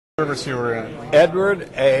Service you were in? Edward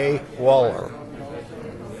A. Waller.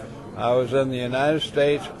 I was in the United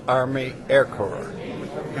States Army Air Corps.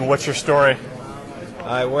 And what's your story?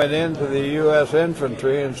 I went into the U.S.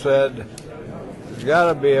 infantry and said, there's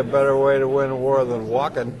got to be a better way to win a war than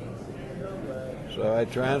walking. So I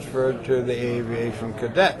transferred to the aviation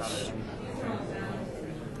cadets.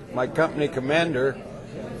 My company commander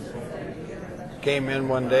came in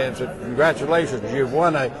one day and said, congratulations, you've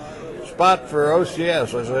won a spot for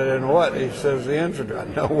OCS. I said, and what? He says, the infantry.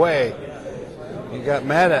 No way. He got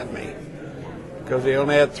mad at me because he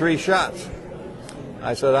only had 3 shots.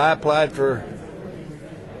 I said, I applied for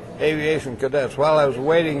aviation cadets. While I was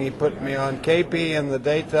waiting, he put me on KP in the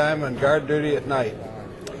daytime and guard duty at night.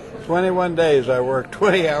 21 days I worked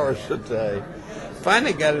 20 hours a day.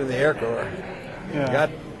 Finally got in the Air Corps. Yeah. Got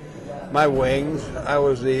my wings. I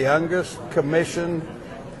was the youngest commissioned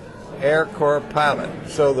Air Corps pilot,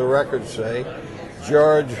 so the records say.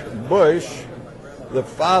 George Bush, the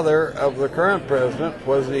father of the current president,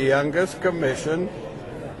 was the youngest commissioned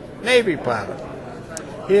Navy pilot.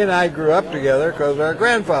 He and I grew up together because our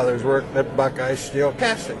grandfathers worked at Buckeye Steel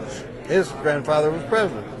Castings. His grandfather was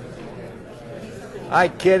president. I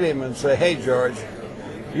kid him and say, hey, George,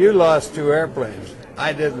 you lost 2 airplanes.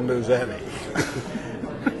 I didn't lose any.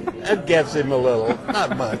 That gets him a little,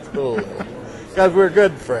 not much, but a little, because we're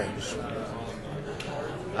good friends.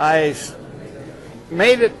 I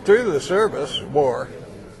made it through the service, war.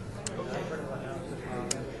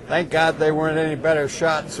 Thank God they weren't any better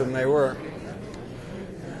shots than they were.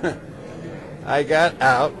 I got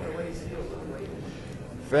out,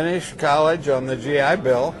 finished college on the GI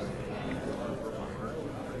Bill,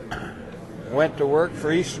 went to work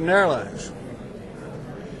for Eastern Airlines.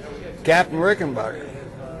 Captain Rickenbacker.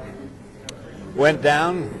 Went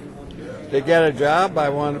down to get a job. I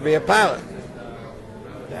wanted to be a pilot.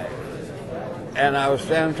 And I was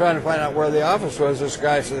standing trying to find out where the office was. This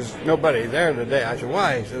guy says, nobody there today. I said,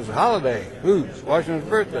 why? He says, holiday. Whose? Washington's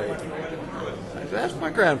birthday. I said, that's my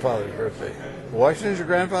grandfather's birthday. Washington's your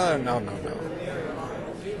grandfather? No, no, no.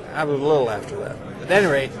 I was a little after that. At any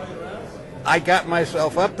rate, I got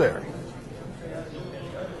myself up there.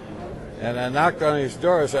 And I knocked on his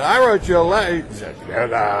door and said, I wrote you a letter. He said, get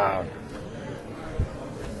down.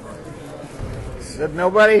 He said,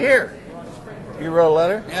 nobody here. You wrote a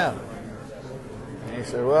letter? Yeah. And he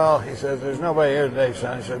said, well, he says, there's nobody here today,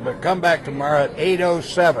 son. He said, but come back tomorrow at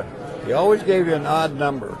 8:07. He always gave you an odd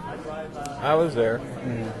number. I was there.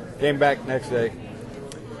 Came back next day.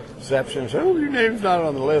 Reception said, oh, your name's not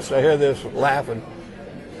on the list. I hear this laughing.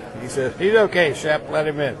 He says, he's okay, Shep, let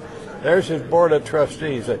him in. There's his board of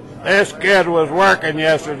trustees. He said, this kid was working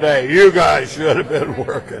yesterday. You guys should have been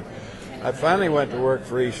working. I finally went to work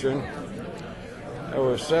for Eastern. There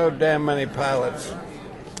were so damn many pilots.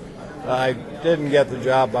 I didn't get the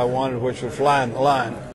job I wanted, which was flying the line.